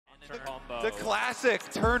The classic,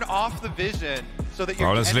 turn off the vision so that you're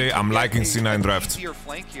honestly, I'm liking C9 draft.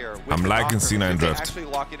 I'm liking C9 draft. Actually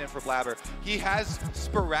lock it in for Blabber. He has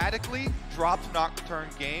sporadically dropped Nocturne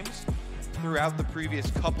games throughout the previous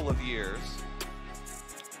couple of years.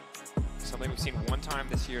 Something we've seen one time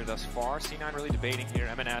this year thus far. C9 really debating here.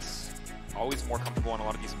 MNS always more comfortable on a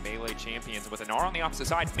lot of these melee champions. With an R on the opposite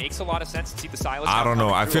side, makes a lot of sense to see the Sylas. I don't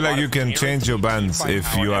know. I feel like you can change your bans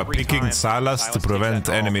if you are picking Sylas to prevent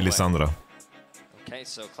enemy Lissandra. Okay,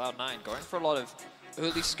 so Cloud9 going for a lot of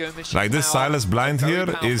early skirmishes. Like this Sylas blind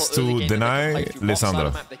here is to deny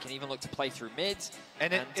Lissandra. They can even look to play through mids.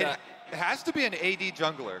 And it has to be an AD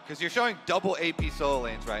jungler because you're showing double AP solo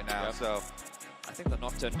lanes right now. Yep. So I think the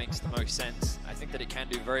Nocturne makes the most sense. I think that it can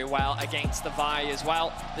do very well against the Vi as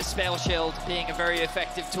well. The Spell Shield being a very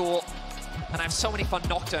effective tool. And I have so many fun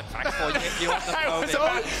Nocturne facts for you if you want them.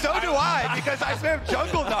 So do I, because I spam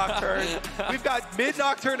jungle Nocturne. We've got mid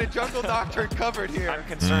Nocturne and jungle Nocturne covered here. I'm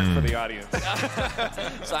concerned for the audience.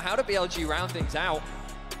 So how do BLG round things out?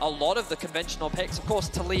 A lot of the conventional picks, of course,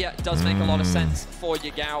 Talia does make a lot of sense for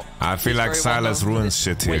Yagao. I feel like Sylas ruins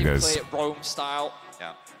shit here, guys. Roam style.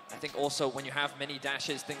 Yeah. I think also when you have many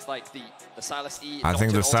dashes, things like the Sylas E. I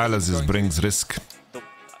think the Sylas brings risk.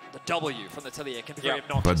 The W from the Talia can be very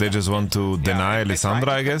obnoxious. But they just want to deny Lissandra,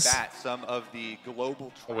 I guess. Some of the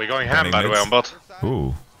global we're going ham, by the way, on bot.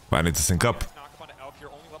 Ooh, I need to sync up.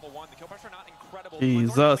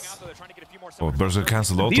 Jesus. Oh, Berserk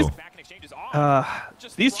cancelled auto.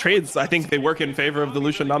 These trades, I think they work in favor of the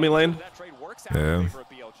Lucian Nami lane. Yeah.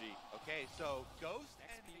 Okay, so Ghost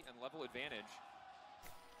and level advantage.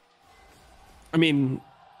 I mean,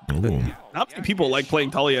 not many people like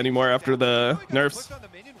playing Talia anymore after the nerfs.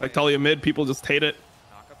 Like Talia mid, people just hate it.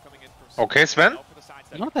 Okay, Sven.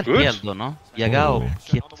 Not that bad though, no? Yagao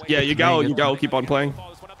kept. Yeah, Yagao keep on playing.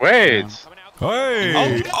 Wait.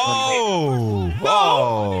 Hey! Oh!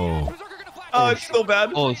 Oh! Oh, it's still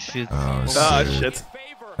bad. Oh shit. Ah, shit.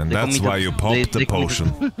 And that's why you popped the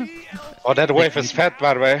potion. Oh, that wave is fat,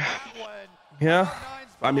 by the way. Yeah.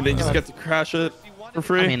 I mean, they just get to crash it for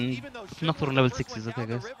free. I mean, not for level 6 is okay,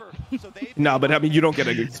 guys. No, but I mean, you don't get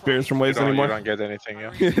any experience from waves anymore. You don't get anything,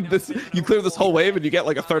 yeah. You clear this whole wave and you get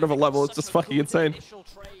like a third of a level. It's just fucking insane.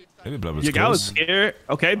 Yagao is here.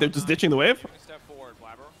 Okay, they're just ditching the wave.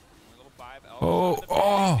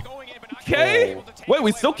 Oh! Okay. Wait,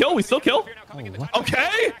 we still kill.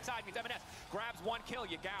 Okay.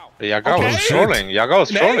 Yagao is trolling. Yagao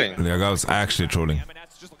is trolling. Yagao is actually trolling.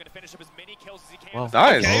 Wow.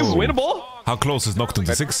 Nice. Okay, winnable. How close is Nocturne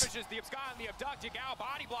to 6?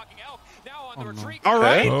 All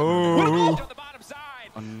right. Oh!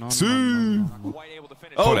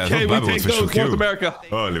 Okay, we take those, North America.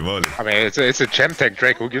 Holy moly. I mean, it's a gem tech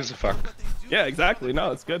Drake. Who gives a fuck? Yeah, exactly.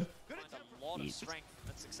 No, it's good.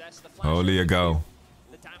 Holy Yagao.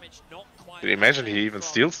 Can you imagine he even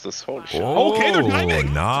steals this? Holy shit. Oh, okay, they're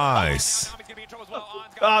timing. Nice.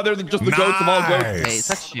 They're just the goats of all goats. Hey,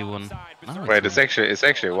 it's actually one. No, Wait, it's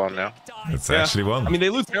actually one now. It's actually one. I mean, they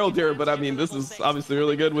lose Herald here, but I mean, this is obviously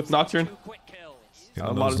really good with Nocturne.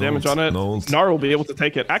 A lot of damage on it. Gnar will be able to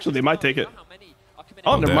take it. Actually, they might take it.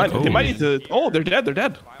 Oh, never mind. They might need to. Oh, they're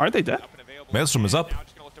dead. Aren't they dead? Maelstrom is up.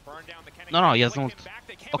 No, he has no.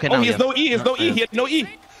 Okay, oh, now he has no E. He had no E.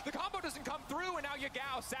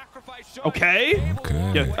 Okay.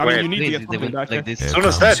 Yeah, I mean, you need to get something back like there. this.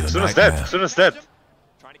 Suna's dead.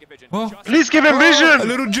 Oh. Please give him vision. A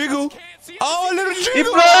little jiggle. Oh, a little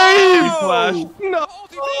jiggle. Ibrahim. No.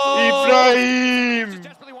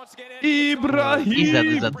 Ibrahim. He's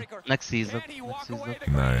dead. Next season.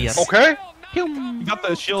 Nice. Okay. Got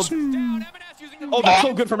the shield. Oh, that's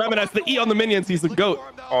so good from MNS. The E on the minions. He's the goat.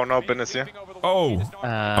 Oh no, business here. Oh.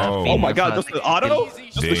 Oh my god, just the auto?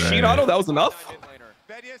 Just the sheet auto? That was enough?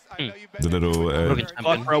 The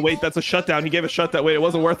little... wait, that's a shutdown. He gave a shutdown. Wait, it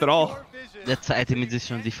wasn't worth it all. That's an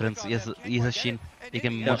itemization difference. He's a Shin. He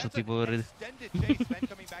can one shot people already.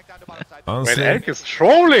 Wait, Eric is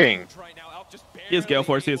trolling. He is Gale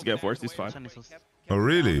Force. He's fine. Oh,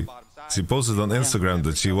 really? She posted on Instagram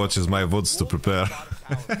that she watches my VODs to prepare.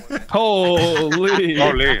 Holy.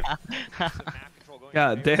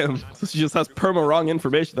 God damn. So she just has perma wrong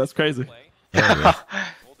information. That's crazy.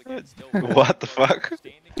 What the fuck?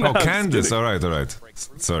 Oh, Candace. All right.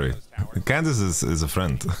 Sorry. Candace is a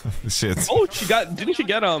friend. Shit. Oh, didn't she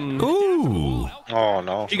get Ooh. Oh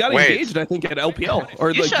no. She got engaged, I think, at LPL.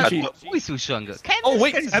 Or like she. Oh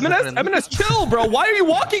wait, MNS, chill, bro. Why are you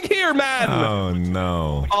walking here, man? Oh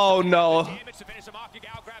no. Oh no.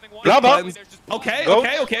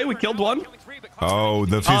 Okay. We killed one. Oh,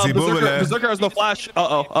 the fizzy bubble. Berserker has no flash.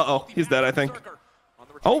 Uh oh. He's dead, I think.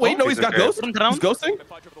 Oh wait, no, he's got ghost. He's ghosting.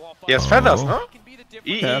 He has feathers, no?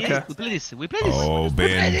 Okay. We play this. We play this. Oh,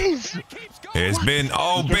 Ben. It's Ben.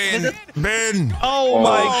 Oh, Ben. Ben. Oh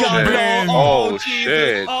my god, shit. no. Oh, Jesus.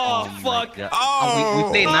 shit. Oh fuck. We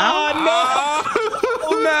play now?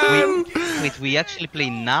 Oh man. Wait, we actually play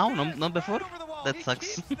now, not before? That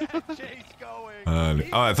sucks. Oh,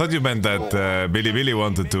 I thought you meant that Billy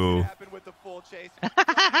wanted to.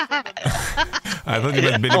 I thought you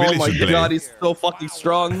meant Billy Oh should my play. god, he's so fucking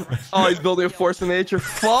strong. Oh, he's building a force of nature.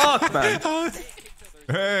 Fuck, man.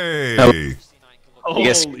 Hey.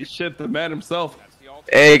 Holy shit, the man himself.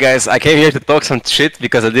 Hey guys, I came here to talk some shit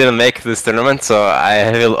because I didn't make this tournament, so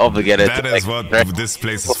I feel obligated That to is what this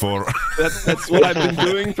place is for. That's what I've been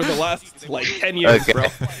doing for the last like 10 years, Okay. bro.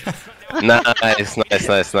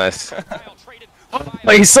 Nice.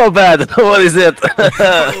 Oh, he's so bad. What is it?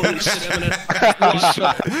 Holy shit,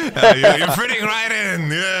 You're fitting right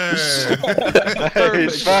in. Yeah.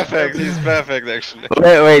 He's perfect. He's perfect, actually.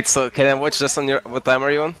 Wait. So can I watch this on your? What time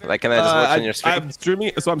are you on? Like, can I just watch on your stream? I'm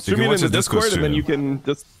streaming, so I'm can streaming in watch the a Discord Discord, and then stream. you can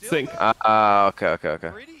just sync.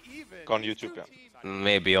 Okay. Go on YouTube, yeah.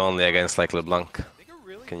 Maybe only against like LeBlanc.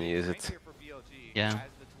 Can you use it? Yeah.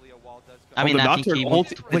 I mean, the I think Nocturne he wants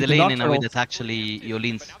to ulti- play the wait, the lane in a way Nocturne that actually your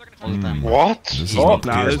leans all the time. What? This is Oh, not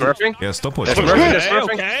nah, good. this is- Smurfing? Yeah, stopwatch.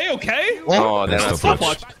 Okay. Oh, then that's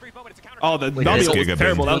Stopwatch. Oh, the that's Nami ult Giga was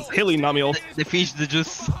terrible. Ben. That was hilly Nami ult. They finished the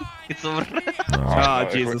juice. It's over. Ah,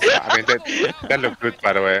 Jesus. I mean, that looked good,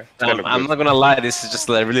 by the way. That looked I'm good. not gonna lie, this is just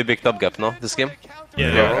a really big top gap, no? This game?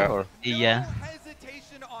 Yeah. Or- Yeah.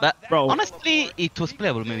 But Bro. honestly, it was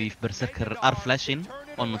playable maybe if Berserker are flashing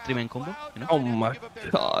on 3-man combo, you know? Oh my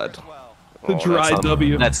god. The Oh, dry that's not-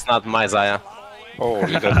 W. That's not my Zaya.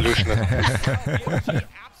 Holy delusional.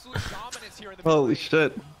 Holy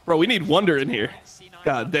shit. Bro, we need Wonder in here.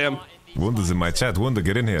 God damn. Wunder's in my chat. Wunder,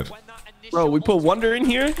 get in here. Bro, we put Wonder in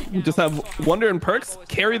here. We just have Wonder and Perks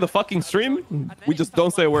carry the fucking stream. We just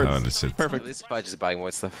don't say a word. Oh, that's it. Perfect. This Pudge is buying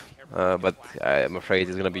white stuff. But I'm afraid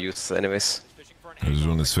he's gonna be used anyways.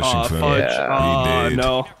 Everyone is fishing Oh, for him. fudge. He did.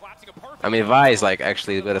 No. I mean, Vi is like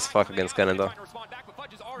actually good as fuck against Cannon though.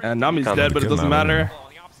 And Nami's Can't dead, but it kill doesn't Nami. matter.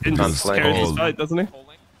 Jin Can't just play carries this all. fight, doesn't he?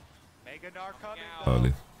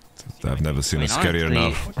 Holy. I've never seen I a mean, scarier now.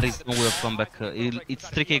 honestly, there is no way of comeback. It's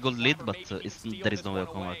 3k gold lead, but there is no way of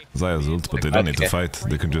comeback. Zaya's ult, but they don't need to Okay. fight.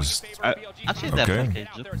 They can just... Actually, they're Okay.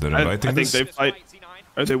 4k. Jup. They're I inviting think this? they fight.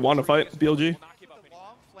 Or they want to fight BLG.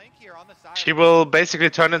 She will basically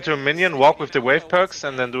turn into a minion, walk with the wave perks,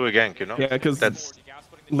 and then do a gank, you know? Yeah, because That's...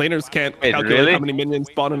 laners can't Wait, calculate really? how many minions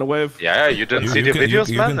spawn in a wave. Yeah, you didn't see the can, videos,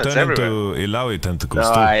 you man? can That's turn everywhere. into Ilaoi tentacles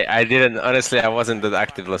No, too. I didn't. Honestly, I wasn't that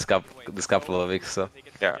active this couple of weeks, so.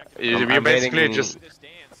 Yeah, I'm you basically waiting- just...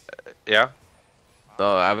 Yeah?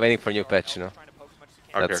 No, I'm waiting for new patch, you know.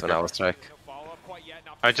 That's Okay, when I will strike.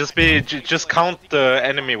 I just count the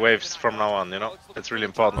enemy waves from now on, you know? That's really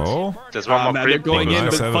important. Oh? There's one more Man, they're creep. going in,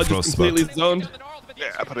 Nice, but have a Fudge is frost completely spot. zoned.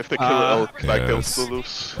 Yeah, but if they kill elk, like they'll yes. still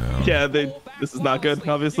lose. Yeah, this is not good,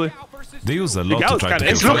 obviously. They use a lot Gal's to try to kinda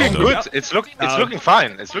kill It's looking Fudge, though. good. It's looking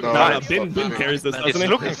fine. It's looking No, fine. No, Bin carries this, doesn't It's he?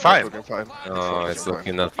 looking fine. Looking fine. Oh, it's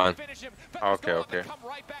looking not fine. Okay, okay.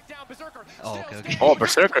 Oh, okay. Oh,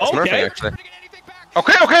 Berserker, it's Okay. Smurfing actually.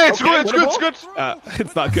 Okay, it's good, it's good, it's good.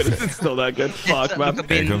 It's not good. It's still not good. Fuck, man.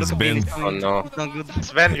 Here comes Ben. Oh no.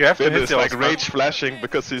 Sven, you have to Ben hit is your like rage flashing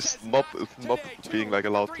because he's not being like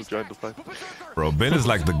allowed to join the fight. Bro, Ben is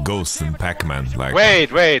like the ghost in Pac-Man. Like,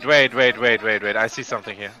 Wait. I see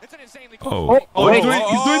something here. oh, He's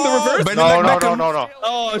doing the reverse? Ben No, like no, Beckham. no.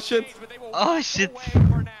 Oh, shit. Oh, shit.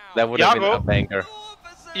 That would have been Yago. a banger.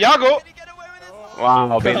 Yago!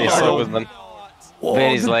 Wow, Ben is so good, man. Whoa,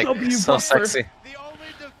 Ben is the like W so buffer. sexy.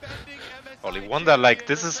 Holy wonder, like,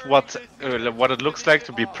 this is what it looks like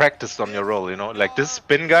to be practiced on your role, you know? Like, this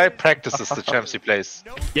spin guy practices the champs he plays.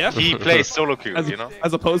 Yeah. He plays solo queue, As, you know?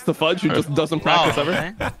 as opposed to Fudge, who just doesn't practice ever.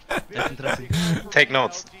 Okay. That's interesting. Take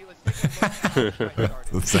notes.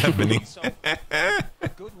 What's happening?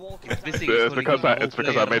 It's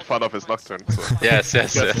because I made fun of his nocturne. So Yes.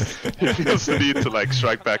 he feels the need to like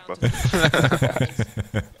strike back, but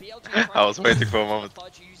I was waiting for a moment.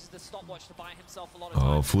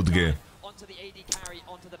 Oh, food game.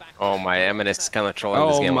 Oh, my Eminence is kind of trolling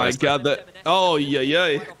this Oh game. my honestly. god, that. Oh,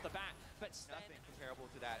 yeah.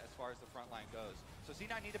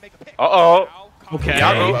 Uh-oh. Okay.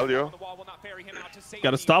 Yago. Value.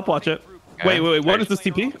 Gotta stopwatch it. Wait. What is this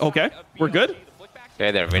TP? Okay. We're good?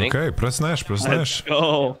 Okay, they're winning. Okay, press Nash, press Nash.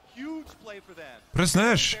 Oh. Press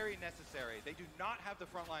Nash.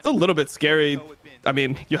 It's a little bit scary. I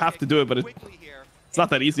mean, you have to do it, but it's not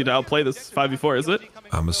that easy to outplay this 5v4, is it?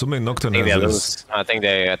 I'm assuming Nocturne I think has they this. lose. I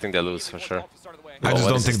think they lose for sure. I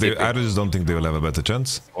just don't think they will have a better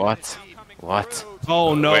chance. What? What?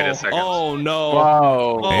 Oh no! Wait a second. Oh no!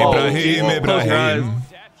 Wow! Ibrahim.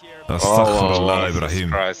 Astaghfirullah, Ibrahim.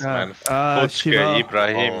 Christ, man. Shiva.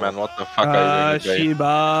 Ibrahim, man. What the fuck are you doing?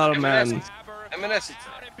 Shiva, man. MNS.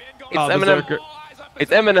 It's Berserker.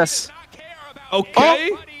 It's MNS.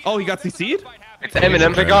 Okay. Oh, he got CC'd? It's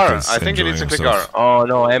Eminem. Cligar. I think he needs a Cligar. Oh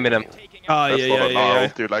no, Eminem. Oh, That's not an yeah.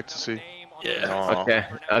 RL you'd like to see. Yeah.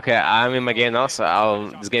 Okay. I'm in my game now,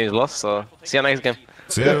 so this game is lost. So see you next game.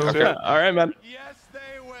 See you. Yeah, alright, man.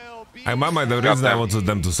 In my mind, the reason I wanted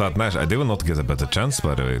them to start Nash, they will not get a better chance,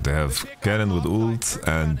 by the way. They have Cannon with ult,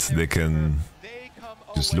 and they can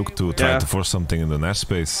just look to try to force something in the Nash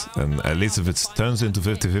space. And at least if it turns into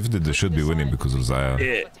 50-50, they should be winning because of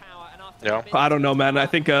Zaya. Yeah. I don't know, man. I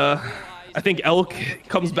think Elk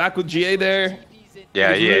comes back with GA there.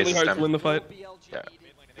 Yeah, it's yeah. really hard to win the fight. Yeah.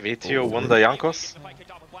 Vito won the Jankos.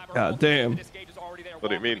 God damn. What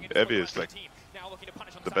do you mean? Evie is like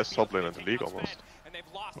the best top lane in the league almost.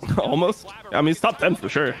 Almost? I mean, he's top 10 for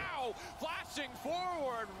sure.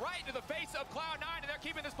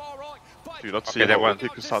 Do you not see how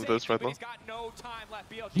big Cassandra is right now?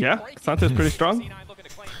 Yeah, Cassandra is pretty strong.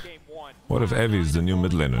 What if Evie is the new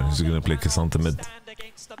mid laner? He's gonna play Cassandra mid.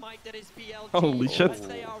 Holy shit.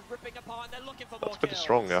 That's pretty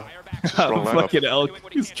strong, yeah. Strong fucking Elk.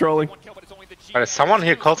 He's trolling. Someone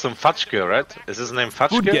here calls him Fatschke, right? Is his name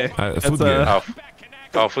Fatschke? Footgear.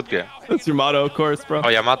 Oh, Footgear. That's Yamato, of course, bro. Oh,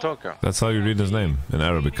 Yamato? Okay. That's how you read his name in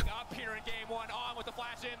Arabic.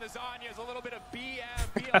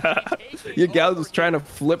 Your gal was trying to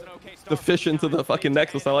flip the fish into the fucking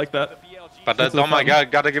Nexus. I like that. But oh my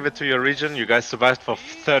god, gotta give it to your region. You guys survived for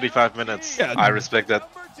 35 minutes. Yeah, I respect that.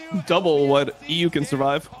 Double what EU can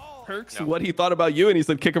survive. Perks, what he thought about you, and he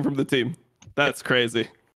said kick him from the team. That's crazy.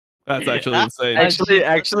 That's actually insane.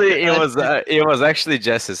 Actually, it was actually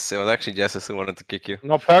Jessis. It was actually Jessis who wanted to kick you.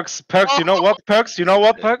 No, Perks, you know what, Perks?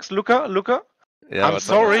 Luca? Yeah, I'm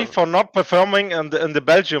sorry for not performing in the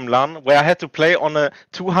Belgium LAN, where I had to play on a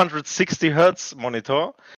 260 Hz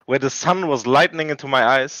monitor, where the sun was lightning into my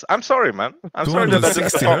eyes. I'm sorry, man. I'm sorry that I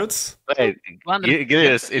didn't 260 Hz? Wait,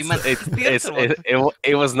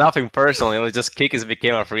 it was nothing personal. It was just Kikis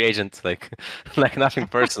became a free agent, like nothing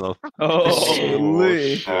personal.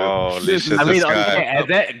 Holy shit! I mean, at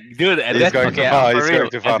that time,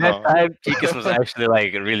 Kikis was actually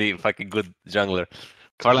like a really fucking good jungler.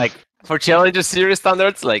 For Challenger series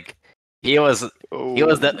standards, like he was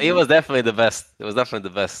definitely the best. It was definitely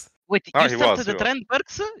the best. Wait, you started the trend,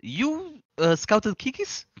 Perks? You scouted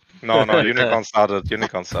Kikis? No, Unicorn started.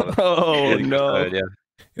 Oh no! Yeah,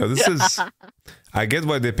 this is. I get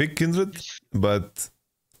why they pick Kindred, but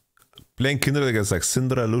playing Kindred against like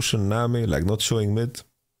Syndra, Lucian, Nami, like not showing mid.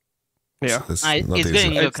 Yeah, it's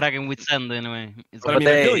going Kraken with Sand anyway.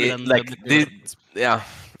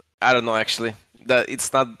 I don't know actually.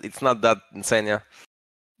 It's not that insane, yeah.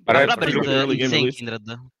 But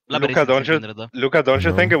Luca, don't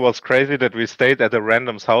you think it was crazy that we stayed at a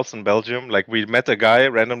random's house in Belgium? Like we met a guy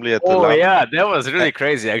randomly at the LAN. Yeah, that was really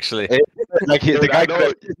crazy actually. Like the guy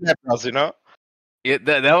kidnapped us, you know? Yeah,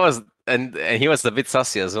 that was, and he was a bit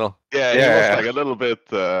sassy as well. Yeah, he was like a little bit.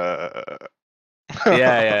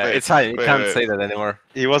 Yeah, it's hard. You can't say that anymore.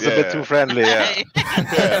 He was a bit too friendly, yeah.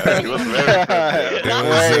 He was very friendly.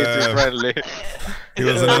 Way too friendly. He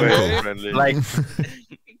was an uncle.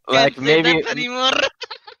 Like maybe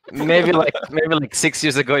like 6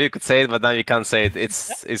 years ago you could say it, but now you can't say it.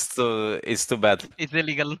 It's too bad. It's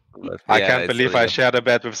illegal. But, I can't believe I shared a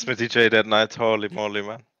bed with Smithy J that night. Holy moly,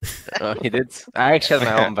 man. He did. I actually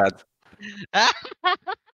had my own bed.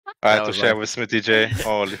 I had to share with Smithy J.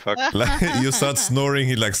 Holy fuck. Like, you start snoring,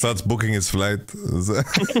 he like starts booking his flight.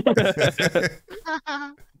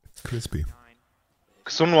 Crispy.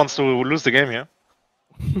 Sun wants to lose the game here.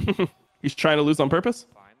 He's trying to lose on purpose?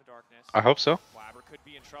 I hope so.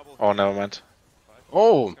 Oh, never mind.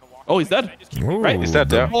 Oh, he's dead. Right? He's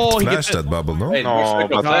dead, yeah. Oh, he flashed that bubble, no? No,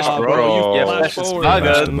 but flash, bro. Yeah, Flash flash forward,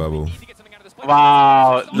 Flashed the bubble.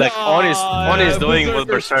 wow. Like, on is doing with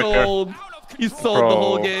Berserker. He sold the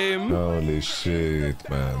whole game. Holy shit,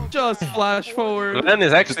 man. Just flash forward. Glenn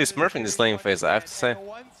is actually smurfing this lane phase, I have to say.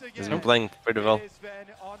 He's been playing pretty well.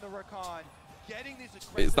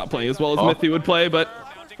 He's not playing as well as Mithy would play, but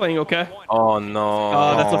playing okay. Oh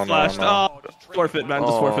no. That's a flash. No. Forfeit, man.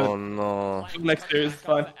 Just forfeit. Oh no. Next series is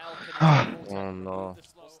fine. Oh no.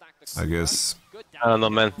 I guess. I don't know,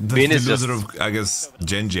 man. The loser of, I guess,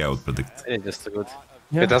 Genji I would predict. It's just too good.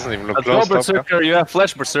 Yeah. It doesn't even look Let's close. go, Berserker. You have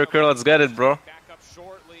flash, Berserker. Let's get it, bro.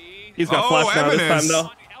 He's got flash now this time, though.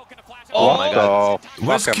 Oh my god.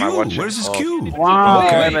 Where's Q? Where's his Q? Wow,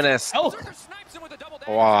 okay. MNS.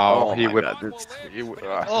 Wow, he would.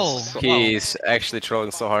 He's actually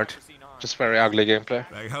throwing so hard. Just very ugly gameplay.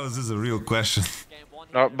 Like, how is this a real question?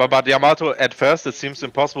 No, but Yamato, at first it seems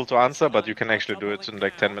impossible to answer, but you can actually do it in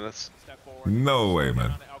like 10 minutes. No way,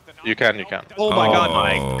 man. You can. Oh my god. Oh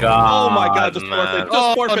my god. Oh my god, just forfeit.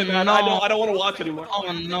 Just forfeit, man. No. I don't want to watch anymore.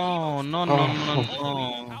 Oh no.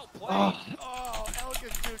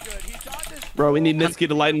 Bro, we need Nitsuki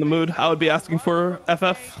to lighten the mood. I would be asking for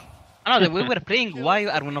FF. I know, we were playing. Why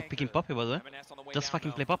are we not picking Poppy, by the way? Just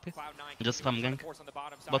fucking play Poppy. Just spam gank.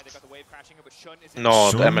 But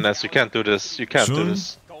No, the MNS, you can't do this. You can't do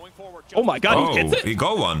this. Oh my god, he gets it? He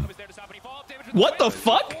got one. What the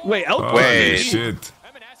fuck? Wait, Elk. Oh, Wait. shit.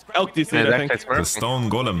 Elk DC'd, I think. The stone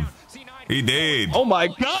golem. He did. Oh my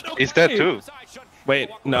god. Okay. He's dead too. Wait,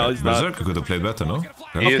 no, he's not. Berserker could have played better, no?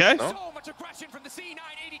 He is, Okay. no?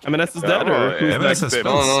 MNS is dead, or who's MS next? has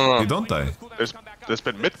spells. No. You don't die. There's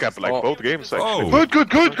been mid-cap like both games actually. Oh.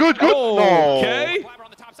 Good. No. Okay.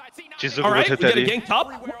 Jizuku Alright, would we hit get a Daddy. gank top.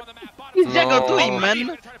 what is Jago doing,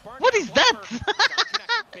 man? What is that?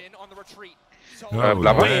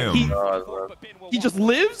 Blabber. Damn. He just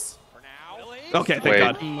lives? Okay, thank Wait.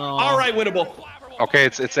 god. No. Alright, winnable. Okay,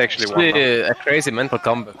 it's actually one. Actually, a crazy mental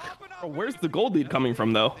comeback. Bro, where's the gold lead coming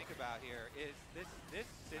from, though?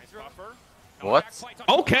 What?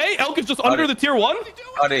 Okay, Elk is just under the tier 1?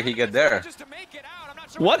 How did he get there?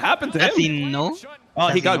 What happened to Does he him? know? Oh,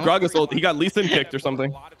 he Does got know? Gragas ult. He got Lee Sin kicked or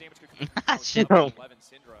something. Shit. But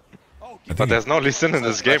there's no Lee Sin in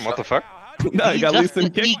this game, what the fuck? No, he got Lee just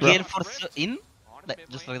Sin kicked, bro. eager for in? Like,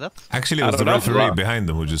 just like that? Actually, it I was the don't know. referee behind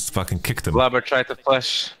him who just fucking kicked him. Blabber tried to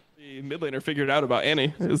flash. The mid laner figured out about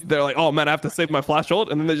Annie. They're like, oh man, I have to save my flash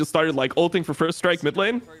ult. And then they just started like ulting for first strike mid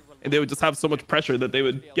lane. And they would just have so much pressure that they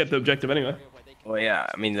would get the objective anyway. Well, yeah,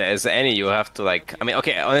 I mean, as any, you have to like. I mean,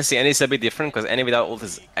 okay, honestly, any is a bit different because any without ult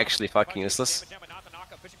is actually fucking useless.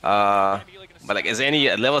 But like, as any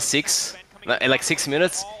at level 6, in like 6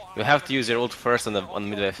 minutes, you have to use your ult first on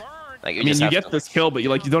mid wave. Like, I mean, you get this kill, but you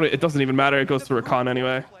don't. It doesn't even matter. It goes through a con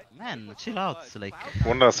anyway. Man, chill out. Like,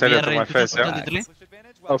 Wonder said we it are to my in face, yeah? 2023.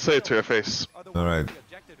 I'll say it to your face. Alright.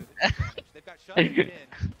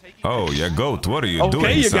 Oh, yeah, goat. What are you Okay,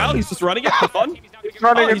 doing, you go. son? He's just running it for fun. He's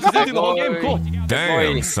running He's just into the whole game. Cool.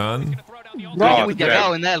 Damn, son. Talking with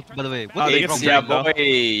Yagao and Elk, by the way. What they is get wrong?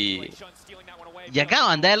 scammed, though.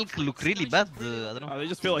 Yagao and Elk look really bad. I don't know. They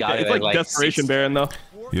just feel like Got it's it, like Desperation Baron though.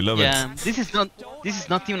 You love Yeah, it. this is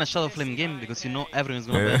not even a Shadow Flame game because you know everyone's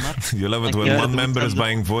gonna play Mark. You love it Like, when yeah, one the member is Nutsack.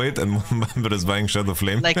 buying Void and one member is buying Shadow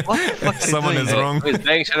Flame. Like, what the fuck are you Someone doing? is wrong. Who is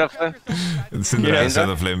playing Shadow Flame? Syndra has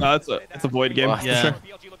Shadow Flame. No, it's a Void game for Yeah. sure.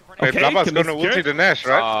 Wait, Okay, Blabber's can we gonna secure ulti it? the Nash,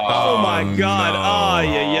 right? Oh my god. no.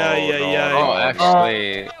 Oh yeah. Oh,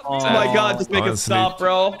 actually. Oh my god, just make it Honestly. stop,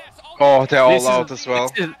 bro. Oh, they're all out as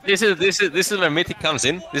well. This is where Mythic comes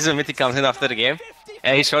in. This is where Mythic comes in after the game,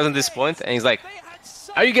 and he shows him this point, and he's like,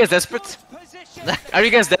 "Are you guys desperate? Are you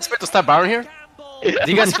guys desperate to start Baron here? Do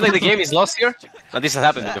you guys feel like the game is lost here?" No, this has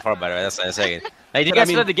happened before, by the way. That's what I'm saying. Like, do you guys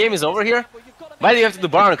feel like the game is over here? Why do you have to do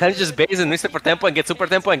Baron? Can't you just base and reset for tempo and get super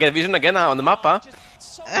tempo and get vision again on the map, huh?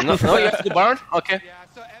 No, you have to do Baron? Okay.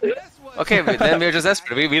 Okay, then we're just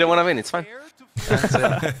desperate. We don't want to win. It's fine.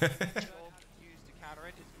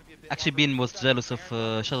 Actually, Bean was jealous of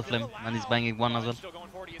Shadow Flame and he's banging one as well.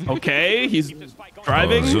 Okay, he's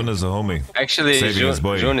driving. Oh, Jun is a homie. Actually, Saving his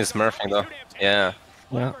boy. June is smurfing though. Yeah.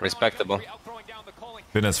 Respectable.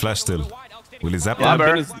 Finn has flash still. Will he zap Yeah,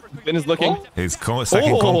 him? Ben is looking. He's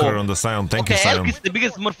stacking Conqueror on the Sion. Thank you, Okay, Elk Sion. is the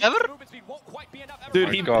biggest Smurf ever? Dude,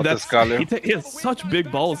 my God, this Galio. he has such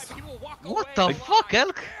big balls. What the fuck,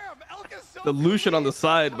 Elk? The Lucian on the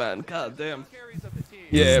side, man. God damn.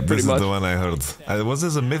 Yeah, This pretty is much. the one I heard. Was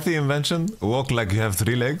this a Mythy invention? Walk like you have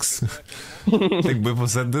 3 legs? I think Bippo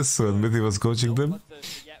said this when Mythy was coaching them.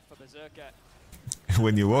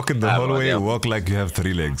 When you walk in the hallway, yeah. walk like you have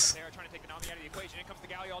 3 legs.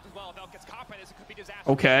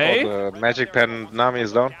 Okay. Oh, the magic pen Nami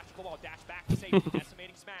is down.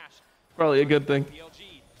 Probably a good thing.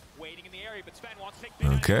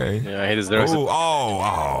 Okay. Yeah, he deserves it.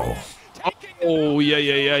 Oh. Oh, yeah.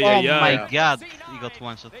 Oh my god, he got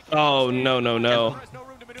one shot. Oh, no.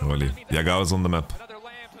 Holy. Yagao's on the map.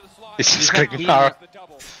 He's just clicking power.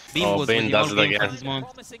 Bean Oh, was Bean winning does all it games again. at this moment.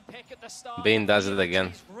 Bean does it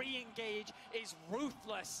again.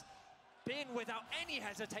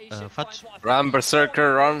 Fudge. Run,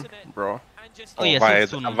 Berserker, run, bro. Oh yeah, Vi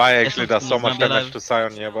soon. actually Soon does so he's much gonna be damage alive. to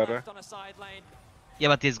Sion here, by the way. Yeah,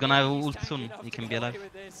 but he's gonna have ult soon. He can be alive.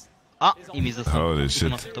 Ah, he missed the stun. Holy He's shit.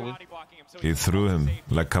 not away. He threw him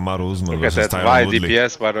like Kamaru Usman Look at versus that Tyron Vi Woodley.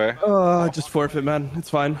 DPS, by the way. Just forfeit, man. It's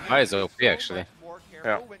fine. Why is OP actually?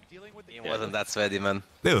 Yeah. It wasn't that sweaty, man.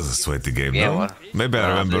 It was a sweaty game, no? Maybe I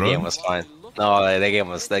remember the wrong. game was fine. No, the game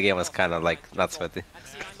was kind of like not sweaty.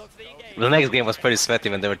 The next game was pretty sweaty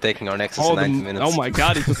when they were taking our Nexus in 90 minutes. Oh my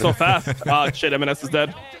god, he's just so fast. Oh shit, MNS is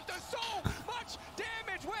dead.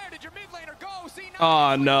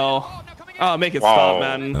 Oh no. Oh, make it stop,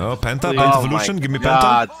 man. Oh, Penta, Pentavolution, give me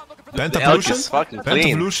Penta. Pentavolution,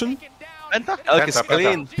 Pentavolution. Penta? Elk is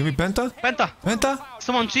clean. Give me Penta. Penta.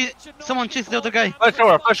 Someone cheese the other guy.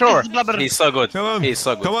 For sure. He's so good. Come on. He's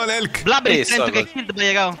so good. Come on, Elk. Blabber is He's trying so to get good. killed by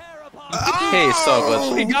Yagao. He's so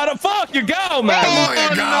good. He got a fuck, you go, man.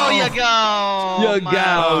 Yagao.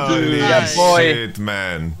 Yagao, dude. Yeah, boy. Shit,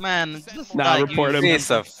 man. Man, just Nah, like report him. Piece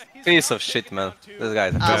of shit, man. This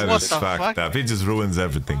guy's That what is the fucked fuck? up. He just ruins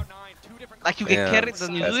everything. Like you get Yeah, carried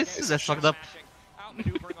and you do this? That's fucked up.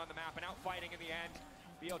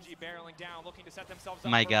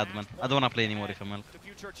 My god, man. I don't wanna play anymore if I'm Elk.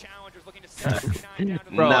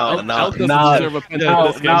 Now the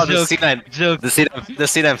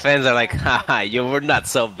C9 fans are like, haha, you were not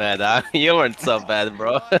so bad, huh? You weren't so bad,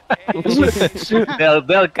 bro.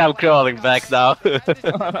 they'll come crawling back now.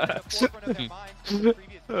 I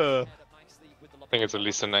think it's a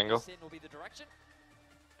listen angle.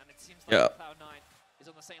 Yeah.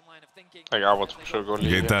 Like, I would for sure go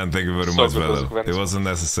leave. Gaetan, thank you very much, brother. It wasn't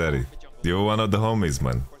necessary. You're one of the homies,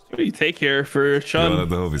 man. What do you take here for You're one Shun? of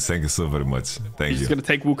the homies. Thank you so very much. Thank He's you. gonna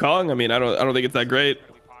take Wukong? I mean, I don't think it's that great.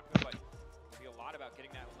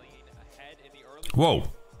 Whoa.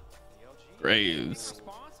 Graves.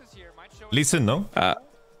 Listen, no?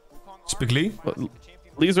 Speak Lee?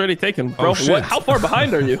 Lee's already taken, bro. Oh, shit. How far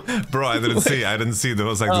behind are you? Bro, I didn't see. There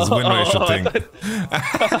was like this win ratio thing.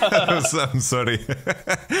 I'm sorry.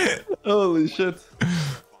 Holy shit.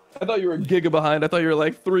 I thought you were a giga behind. I thought you were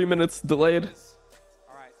like 3 minutes delayed.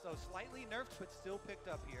 Alright, so slightly nerfed, but still picked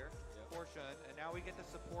up here. Portion, and now we get the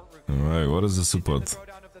support review. Alright, what is the support?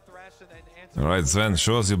 Alright, Sven,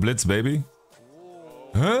 show us your blitz, baby.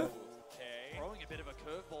 Huh?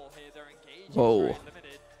 Whoa.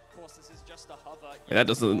 Yeah, that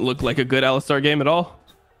doesn't look like a good Alistar game at all.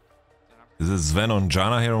 Is it Sven on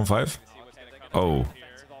Janna here on 5? Oh.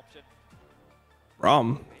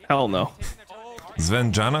 Rom? Hell no.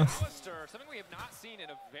 Sven Janna?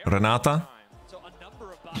 Renata?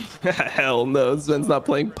 Hell no, Sven's not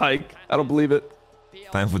playing Pike. I don't believe it.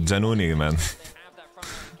 Time for Januni, man.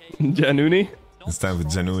 Januni? It's time for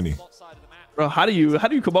Januni. Bro, how do you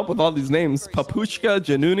come up with all these names? Papushka,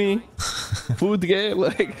 Januni, Food Game,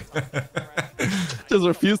 like just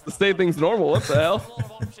refuse to say things normal. What the hell?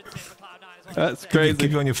 That's crazy.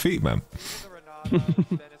 Keep you on your feet, man.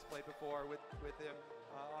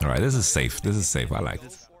 Alright, this is safe. This is safe. I like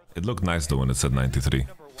it. It looked nice though when it said 93.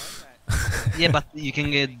 Yeah, but you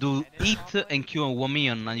can do eat and Q on 1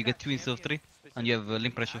 million and you get 2 instead of 3 and you have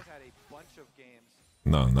limb pressure.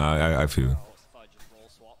 No, I feel.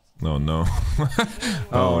 No.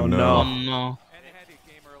 Oh no.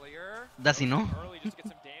 Does he know?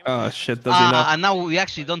 Oh shit, does he know? And now we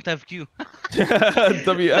actually don't have Q.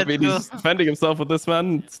 I mean, he's defending himself with this,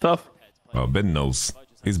 man. It's tough. Oh, Ben knows.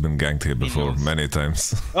 He's been ganked here before many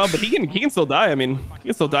times. Oh, but he can still die. I mean, he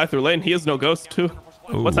can still die through lane. He has no ghost too.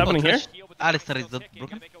 Ooh. What's happening here? Alistar is not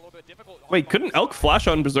broken. Wait, couldn't Elk flash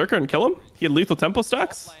on Berserker and kill him? He had lethal tempo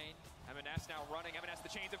stacks?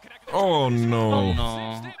 Oh no.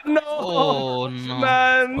 No. Oh no.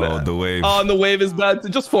 Man. Oh, the wave. Oh, and the wave is bad.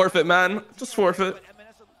 Just forfeit, man. Just forfeit.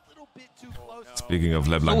 Speaking of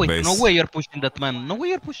LeBlanc base. No way you're pushing that, man. No way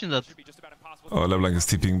you're pushing that. Oh, LeBlanc is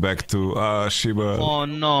tipping back to Shiba. Oh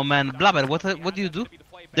no, man. Blabber, what do you do?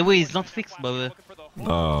 The way is not fixed, by the way.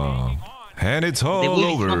 Oh. And it's The all way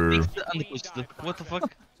over. is not fixed and pushed. What the fuck?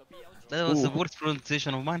 That was the worst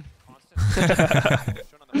pronunciation of mine.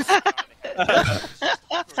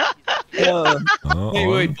 Hey,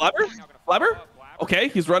 wait, Blabber? Okay,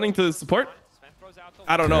 he's running to support.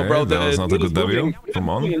 I don't know, bro. That was not a good W. Come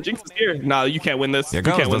on. Jinx is here. Nah, you can't win this. Yeah, you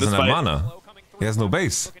can't win this doesn't have fight. mana. He has no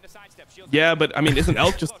base. Yeah, but I mean, isn't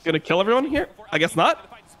Elk just gonna kill everyone here? I guess not.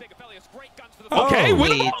 Okay,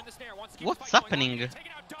 wait. What's happening?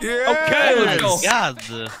 Yeah. Okay, Oh let's go. my god.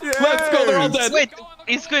 Let's go. They're all dead. Wait,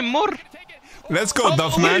 it's going more. Let's go,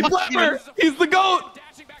 Duffman. Blabber! He's the goat.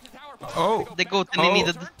 Oh. The goat and he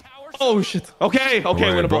needed. Oh shit. Okay, Wait,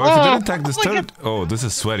 winnable. bro, if you didn't attack this turret. Oh, this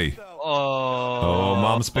is sweaty. Oh,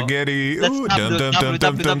 Mom spaghetti. That's Ooh, dum.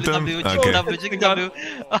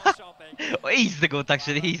 Okay. He's the goat,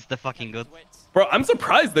 actually. He's the fucking goat. Bro, I'm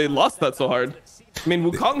surprised they lost that so hard. I mean,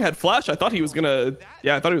 Wukong had flash. I thought he was gonna.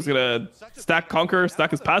 Yeah, I thought he was gonna stack Conquer, stack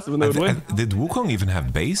his passive, and they would win. Did Wukong even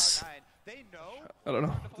have base? I don't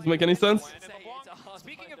know. Doesn't make any sense.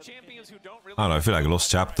 I don't know, I feel like Lost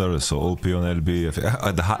Chapter is so OP on LB.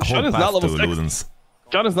 The whole path to Ludens.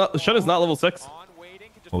 Shun is not level 6.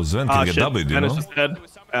 Oh, Sven can get W, do you know? Is just dead.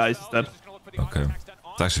 He's just dead. Okay.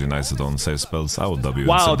 It's actually nice to don't save spells. I would W.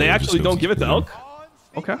 Wow, they actually don't give it to Elk?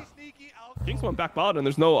 Okay. Jinx went back bot and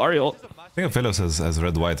there's no Ariel. I think Philips has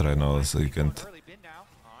red-white right now, so you can't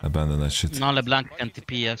abandon that shit. No, LeBlanc can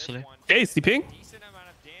TP actually. Okay, is TPing?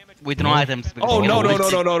 With no items. Oh, no.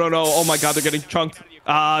 Oh my god, they're getting chunked.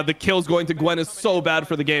 The kill's going to Gwen is so bad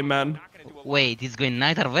for the game, man. Wait, he's going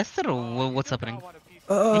Knight Harvester or what's happening?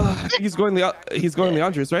 He's going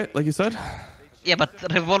Leandre's, right? Like you said? Yeah, but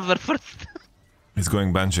Revolver first. He's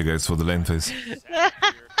going Banshee, guys, for the lane phase.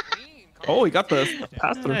 Oh, he got the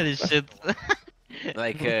pass-through. Holy shit.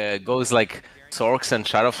 Like, goes like Sorks and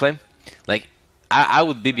Shadowflame. Like, I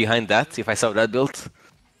would be behind that if I saw that build.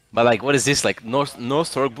 But like, what is this? Like, no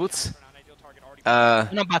Sork boots?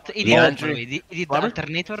 No, but he did the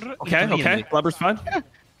alternator. Okay. Blubber's fine.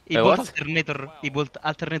 He bought alternator. He bought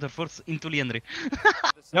alternator first into Liandry.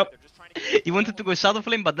 Yep. He wanted to go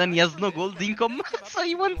Shadowflame, but then he has no gold income, so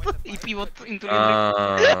he pivot into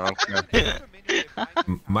Liandry. Okay.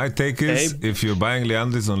 My take is, if you're buying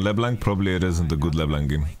Liandry's on LeBlanc, probably it isn't a good LeBlanc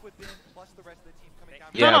game.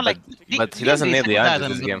 Yeah, but he doesn't need Liandry's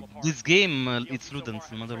this game. This game, it's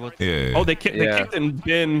Ludens, no matter what. Yeah. Oh, they kicked and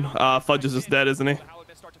Bin. Fudges is dead, isn't he?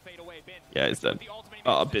 Yeah, he's dead.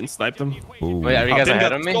 Bin sniped him. Ooh. Wait, are you guys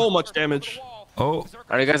ahead of me? So much damage. Oh.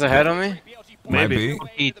 Are you guys ahead of me? Maybe.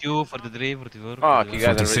 42, 43, 44. Oh, you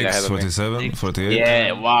guys 46, are really ahead of 47, me. 48.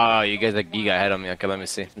 Yeah, wow, you guys are giga ahead of me. Okay, let me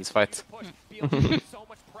see. Let's fight.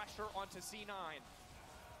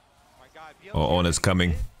 Oh, On is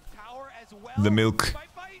coming. The milk.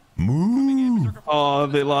 Moo. Oh,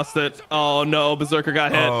 they lost it. Oh no, Berserker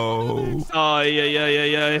got hit. Oh,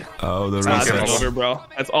 yeah. Oh, the That's reset. over, bro.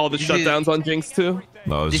 That's all the shutdowns on Jinx too.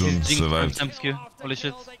 No, This Zun is Jinx survived. from Samsky. Holy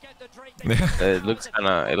shit. It looks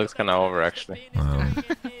kinda over actually.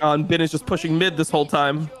 And Bin is just pushing mid this whole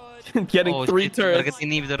time. Getting 3 turrets.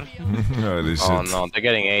 Holy shit. Oh no, they're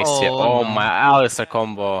getting ace here. Oh my, Alistair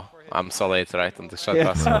combo. I'm so late, right? On the shot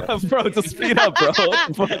pass. Bro, just speed up,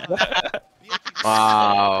 bro.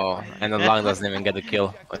 Wow. And the Lang doesn't even get the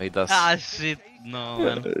kill when he does. Ah, shit. No,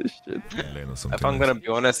 man. If I'm gonna be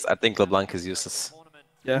honest, I think LeBlanc is useless.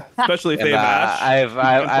 Yeah, especially if they have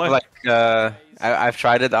Ash. I've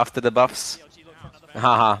tried it after the buffs.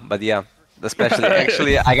 Haha, but yeah.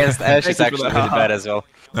 Actually, against Ash is actually really bad as well.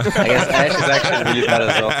 Against Ash is actually really bad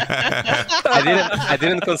as well. I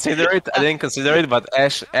didn't consider it, but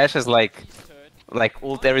Ash is like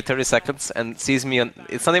ult every 30 seconds and sees me on.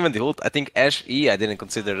 It's not even the ult. I think Ash E. I didn't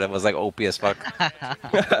consider that was like OP as fuck.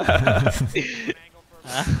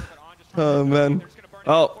 Oh man.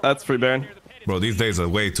 Oh, that's free Baron. Bro, these days are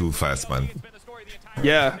way too fast, man.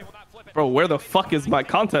 Yeah. Bro, where the fuck is my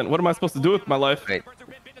content? What am I supposed to do with my life? Wait.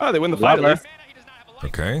 Oh, they win the fight at least.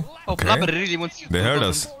 Okay. Oh, Blabber really wants you to They heard look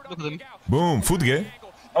us. Look at them. Boom, food game.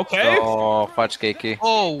 Okay. Oh, fudge cakey.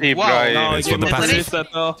 Oh, wow. No, It's for the that's an passive. ace set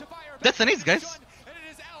though. That's an ace, guys.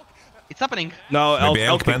 It's happening. No, Maybe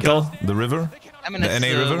Elk can kill. Penta, the river? The NA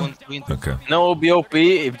river? Okay. No, BOP.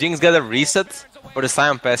 If Jinx get a reset for the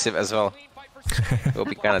Sion passive as well, it will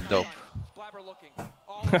be kind of dope.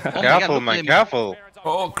 Careful, man, careful.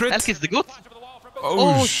 Oh, crit. Elk is the goat.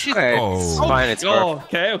 Oh, shit. Okay, Oh. it's fine. It's Oh,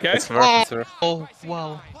 worth. okay. It's worth. Oh,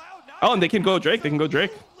 wow. Oh, and they can go Drake.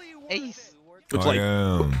 Ace. Which, Oh, like,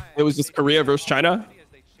 yeah. it was just Korea versus China,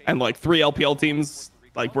 and like 3 LPL teams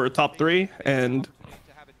like were top 3, and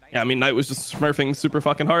yeah, I mean Knight was just smurfing super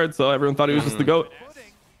fucking hard, so everyone thought he was just the goat.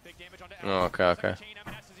 Oh, okay.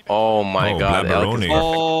 Oh my Oh, god, Elk is Blabberoni. perfect.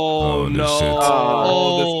 Oh this no! shit.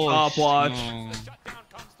 Oh, this top watch.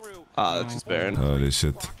 No. That's just Baron. Holy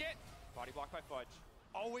shit.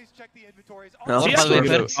 No, He, By the way,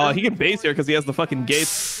 actually, he can base here because he has the fucking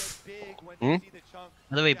gates. By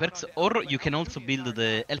the way, perks, or you can also build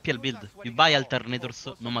the LPL build. You buy alternators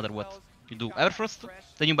no matter what. You do Everfrost,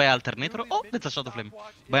 then you buy alternator. Oh, that's a Shadow Flame.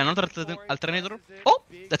 Buy another alternator. Oh,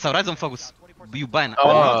 that's a Horizon Focus. You buy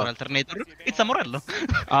another alternator. It's a Morello.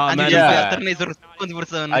 And man, you just buy yeah. alternator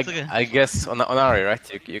 24/7. It's okay. I guess on Ari,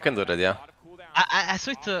 right? You can do that, yeah. I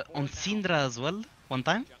saw it on Syndra as well one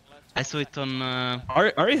time. I saw it on.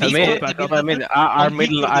 Ari has He- gold back up. I mean, are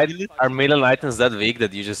middle items that weak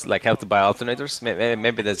that you just like have to buy alternators?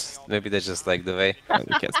 Maybe that's just like the way.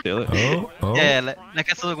 You can't steal it. Oh. Yeah, like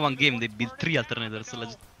I saw one game they built 3 alternators. So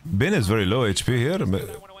like, Bin is very low HP here. But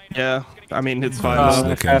Yeah, I mean it's fine.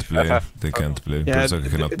 they can't play. They can't play. Yeah, Berserker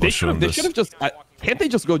cannot they push on should this. have just. Can't they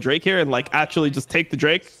just go Drake here and like actually just take the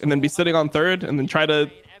Drake and then be sitting on 3rd and then try to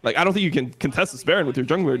like? I don't think you can contest this Baron with your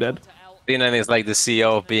jungler dead. C9 is like the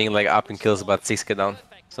CEO being like up in kills about 6k down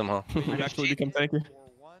somehow. You actually become tanky.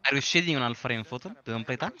 Are you shading on Alpha Rain Photo? Do you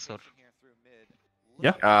play tanks or?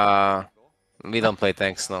 Yeah. We don't play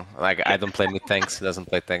tanks, no. Like I don't play mid tanks. He doesn't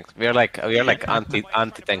play tanks. We are like anti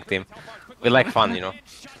tank team. We like fun, you know.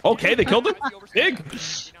 Okay, they killed him. Big.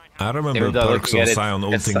 I remember Perks of Sion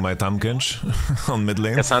ulting my Tamkench on mid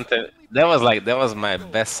lane. That was my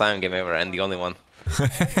best Sion game ever and the only one.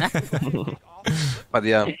 But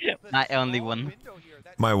yeah. My only one.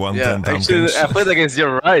 My 110 yeah, actually, I played against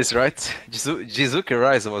your Rise, right? Jizuki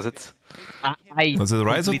Rise, was it? Was it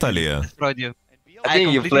Rise or Talia? I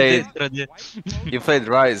think you played. You played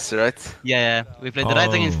Rise, right? Yeah, we played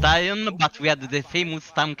Rise against Sion, but we had the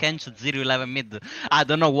famous Tamkench at 0-11 mid. I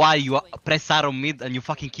don't know why you press R on mid and you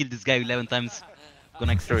fucking kill this guy 11 times. Go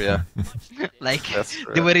next. True, yeah. Like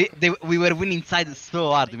we were winning side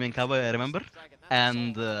so hard, me and Cowboy, I remember.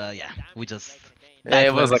 And yeah, we just. Yeah,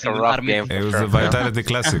 it was like a rough game. It was a Vitality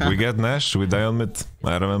Classic. We get Nash, we die on mid.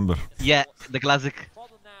 I remember. Yeah, the classic.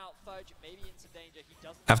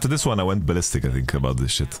 After this one, I went ballistic, I think, about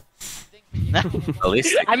this shit.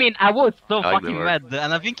 Ballistic? I mean, I was so fucking mad,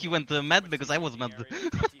 and I think you went mad because I was mad.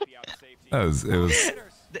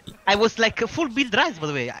 I was like full build Rise, by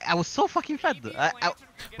the way. I was so fucking mad.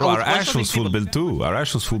 Bro, our Ashe was full build too. Our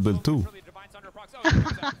Ashe was full build too.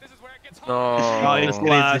 No, it's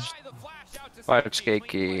flashed. Fudge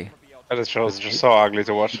cakey. That shows just so ugly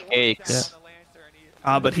to watch. Cakes.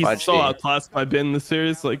 Yeah. But he's so outclassed by Bin in the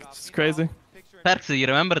series, like, it's just crazy. Perks, you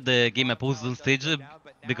remember the game I posted on stage?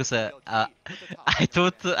 Because I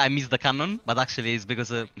thought I missed the cannon, but actually it's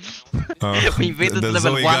because we invaded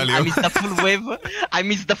level 1, I missed the full wave. I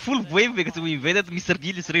missed the full wave because we invaded. Mr.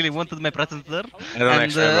 Gillis really wanted my presence there. I don't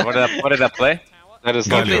actually remember. What did I play? That is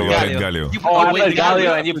Galio. Oh, I played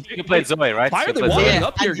Galio and you played Zoe, right? Why are they walling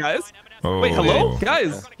up here, guys? Wait, hello?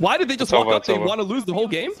 Guys, why did they just walk up? They want to lose the whole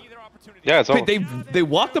game? Yeah, it's over. They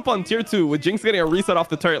walked up on tier 2 with Jinx getting a reset off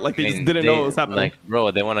the turret like they just didn't know what was happening. Like,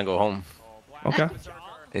 bro, they want to go home. Okay.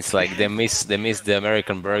 It's like they miss the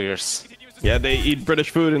American burgers. Yeah, they eat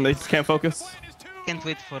British food and they just can't focus. Can't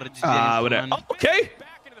wait for whatever. Oh, okay.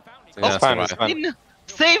 Yeah, it's fine. Bin!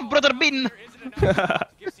 Save, brother Bin!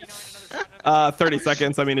 30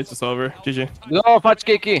 seconds. I mean, it's just over. GG. No, Fudge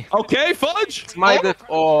Kiki. Okay, Fudge.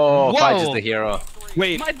 Fudge is the hero.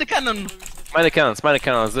 Wait. Smite the cannon. Smite the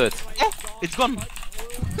cannon. Let's do it. Oh, it's gone.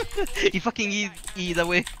 He fucking eat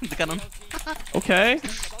away the cannon. Okay.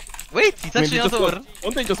 Wait, it's actually not over.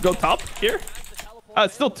 Don't they just go top here?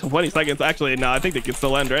 It's still 20 seconds. Actually, no, I think they can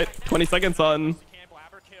still end, right? 20 seconds on...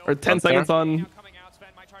 Or 10 seconds on...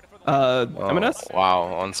 M&S? Wow,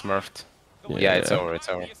 on Smurfed. Yeah, it's over.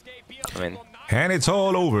 I mean... And it's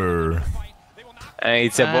all over. And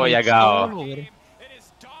it's a boy Yagao.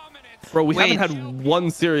 Bro, we haven't had one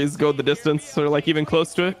series go the distance, or like even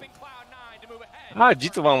close to it.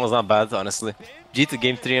 G2 1 was not bad, honestly. G2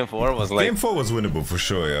 game 3 and 4 was like... Game 4 was winnable for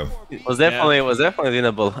sure, yeah. It was definitely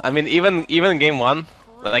winnable. I mean, even game 1,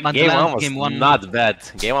 like game 1 was not bad.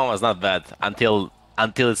 Game 1 was not bad until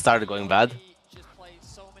it started going bad.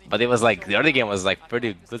 But it was like, the early game was like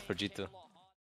pretty good for G2.